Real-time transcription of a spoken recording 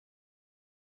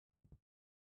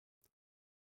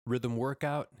rhythm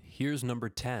workout. Here's number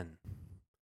 10.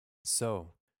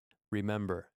 So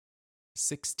remember,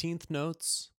 16th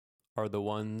notes are the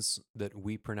ones that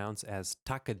we pronounce as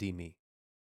Takadimi.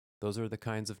 Those are the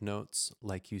kinds of notes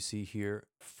like you see here,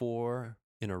 4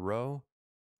 in a row,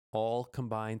 all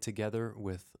combined together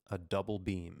with a double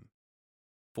beam.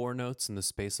 4 notes in the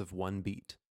space of 1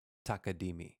 beat.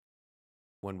 Takadimi.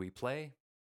 When we play,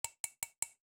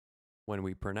 when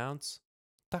we pronounce,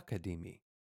 Takadimi.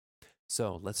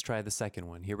 So let's try the second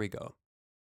one. Here we go.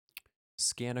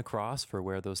 Scan across for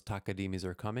where those takadimis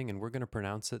are coming, and we're going to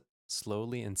pronounce it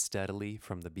slowly and steadily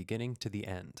from the beginning to the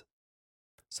end.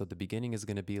 So the beginning is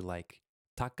going to be like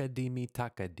Takadimi,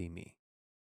 Takadimi.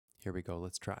 Here we go.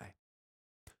 Let's try.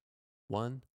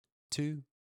 1, 2,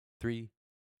 3,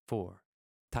 4.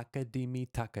 Takadimi,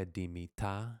 Takadimi,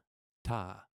 ta,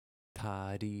 ta.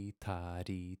 Tari,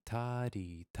 tari,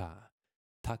 tari, ta.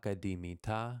 Takadimi,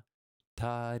 ta,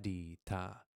 tari,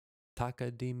 ta.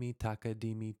 Takadimi,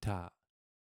 Takadimi, ta.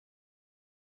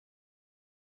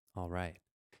 All right.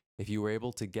 If you were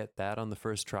able to get that on the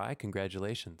first try,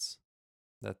 congratulations.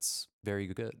 That's very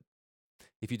good.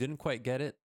 If you didn't quite get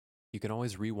it, you can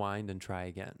always rewind and try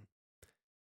again.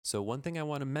 So one thing I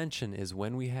want to mention is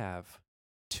when we have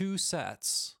 2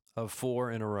 sets of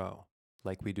 4 in a row,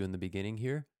 like we do in the beginning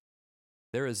here,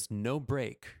 there is no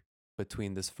break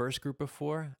between this first group of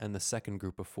 4 and the second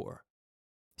group of 4.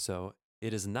 So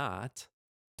it is not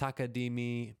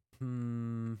Takadimi,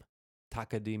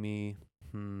 Takadimi,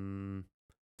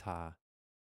 ta.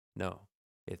 No,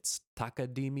 it's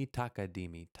Takadimi,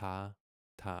 Takadimi, ta,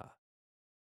 ta.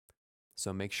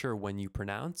 So make sure when you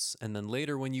pronounce, and then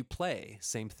later when you play,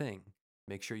 same thing.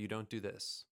 Make sure you don't do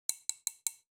this.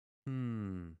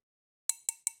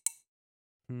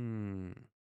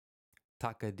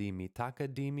 Takadimi,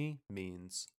 Takadimi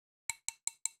means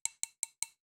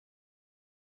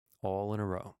all in a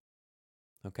row.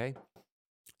 Okay?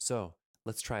 So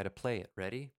let's try to play it.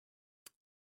 Ready?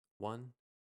 1,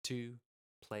 2,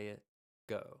 play it,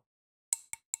 go.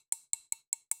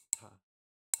 Ta,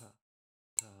 ta,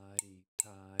 tari,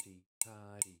 tari,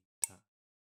 tari, ta.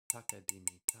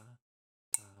 Takadimi, ta,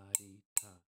 tari, ta.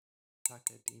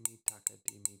 Takadimi,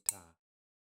 Takadimi, ta.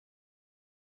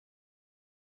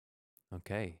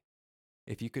 Okay.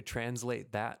 If you could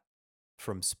translate that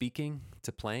from speaking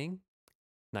to playing,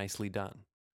 nicely done.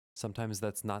 Sometimes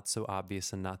that's not so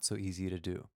obvious and not so easy to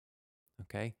do.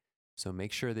 Okay? So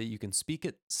make sure that you can speak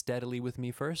it steadily with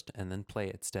me first and then play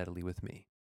it steadily with me.